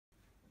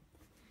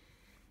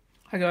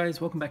Hi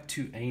guys, welcome back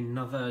to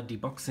another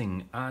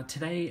deboxing.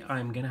 Today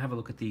I'm going to have a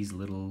look at these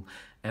little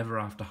Ever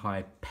After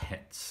High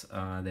pets.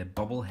 They're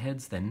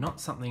bobbleheads. They're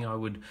not something I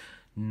would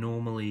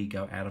normally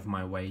go out of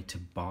my way to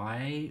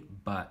buy,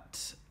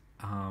 but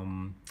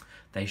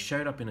they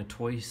showed up in a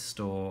toy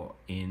store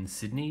in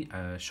Sydney,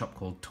 a shop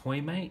called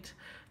Toymate.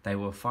 They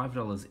were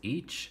 $5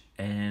 each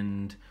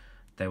and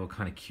they were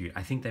kind of cute.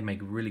 I think they make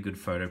really good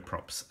photo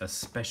props,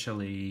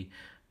 especially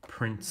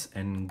Prince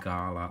and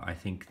Gala. I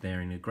think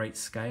they're in a great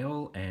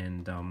scale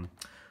and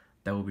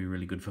they will be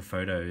really good for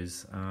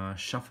photos.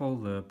 Shuffle,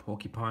 the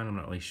porcupine, I'm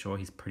not really sure,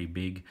 he's pretty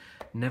big.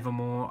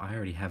 Nevermore, I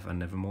already have a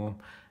Nevermore.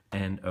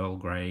 And Earl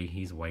Grey,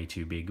 he's way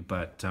too big,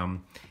 but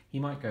he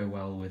might go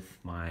well with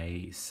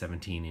my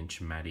 17-inch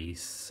Maddie.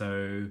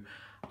 So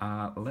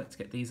let's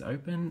get these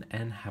open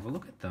and have a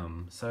look at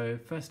them. So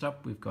first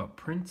up, we've got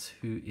Prince,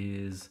 who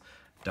is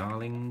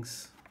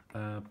Darling's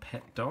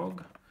pet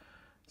dog.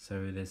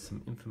 So there's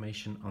some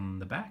information on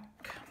the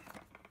back.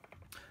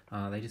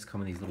 They just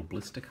come in these little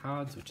blister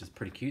cards, which is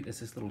pretty cute.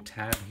 There's this little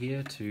tab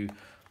here to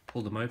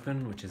pull them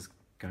open, which is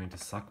going to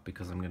suck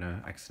because I'm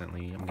gonna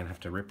have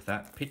to rip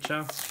that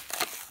picture.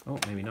 Oh,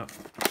 maybe not.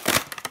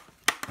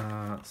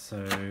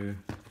 So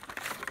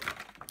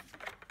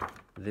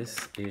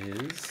this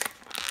is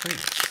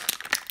Prince,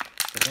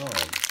 the dog.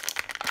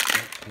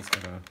 Oh, he's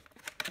got a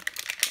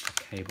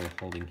cable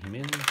holding him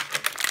in.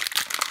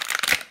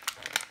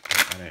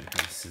 I don't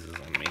have scissors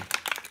on me.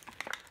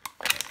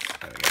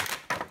 There we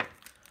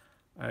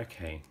go.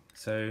 Okay,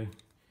 so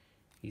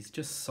he's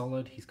just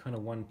solid. He's kind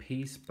of one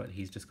piece, but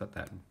he's just got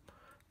that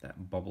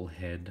bobble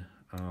head.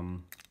 I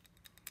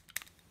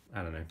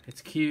don't know.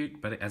 It's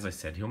cute, but as I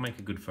said, he'll make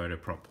a good photo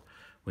prop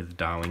with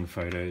Darling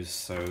photos.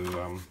 So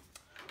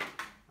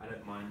I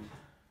don't mind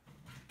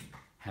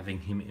having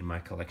him in my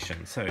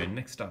collection. So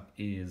next up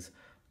is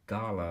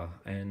Gala,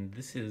 and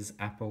this is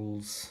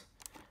Apple's.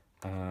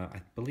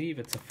 I believe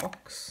it's a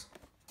fox.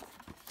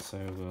 So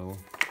we'll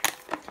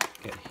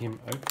get him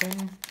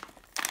open.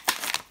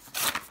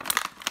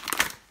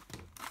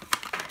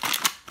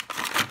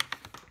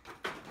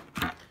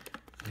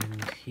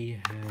 And he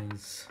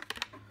has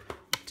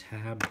a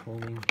tab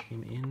holding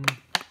him in.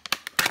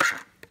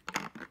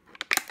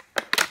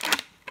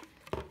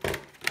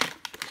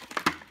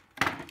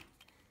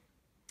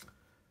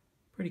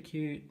 Pretty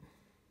cute.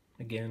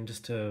 Again,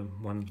 just a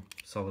one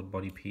solid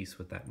body piece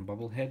with that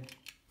bobblehead.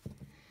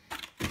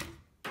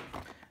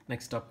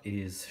 Next up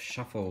is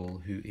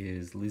Shuffle, who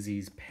is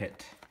Lizzie's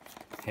pet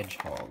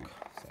hedgehog.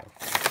 So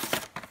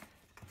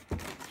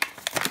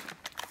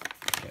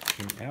get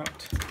him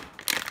out.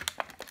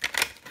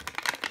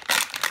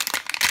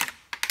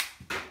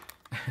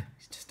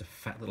 He's just a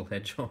fat little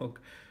hedgehog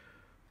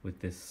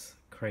with this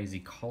crazy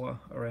collar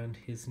around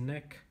his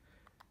neck.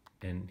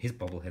 And his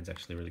bobblehead's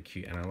actually really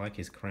cute, and I like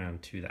his crown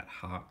too, that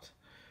heart.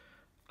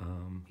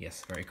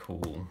 Yes, very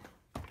cool.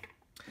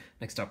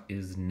 Next up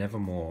is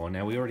Nevermore.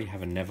 Now we already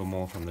have a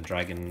Nevermore from the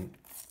Dragon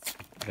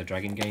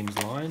Games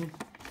line.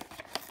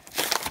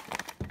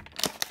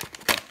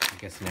 I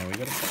guess now we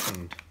got a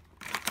second.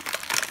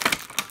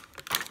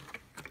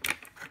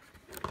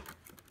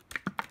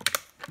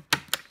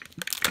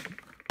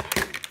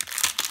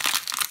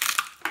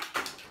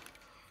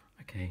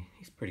 Okay,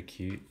 he's pretty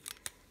cute.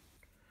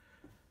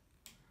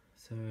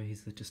 So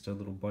he's just a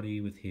little body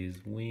with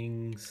his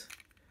wings,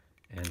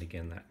 and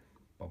again that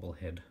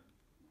bobblehead.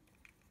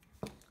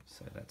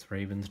 So that's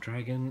Raven's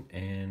dragon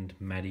and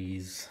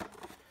Maddie's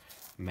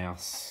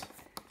mouse,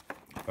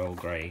 Earl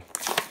Grey.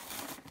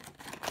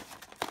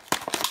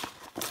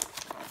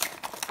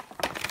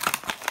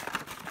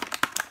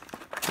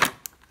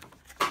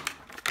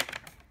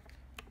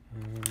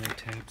 No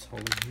tabs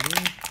holding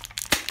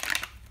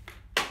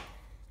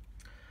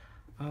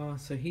here.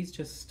 So he's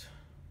just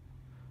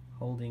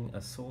holding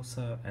a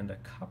saucer and a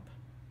cup.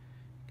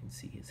 You can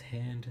see his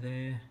hand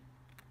there.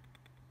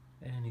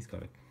 And he's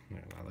got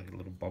like a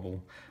little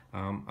bobble.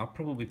 I'll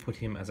probably put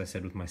him, as I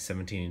said, with my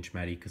 17-inch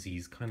Maddie because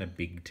he's kind of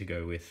big to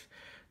go with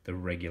the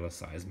regular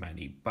size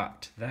Maddie.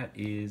 But that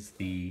is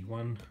the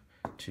 1,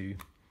 2,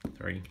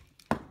 3,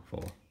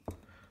 4,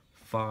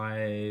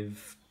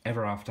 5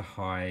 Ever After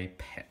High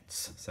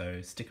pets.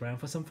 So stick around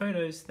for some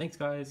photos. Thanks,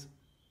 guys.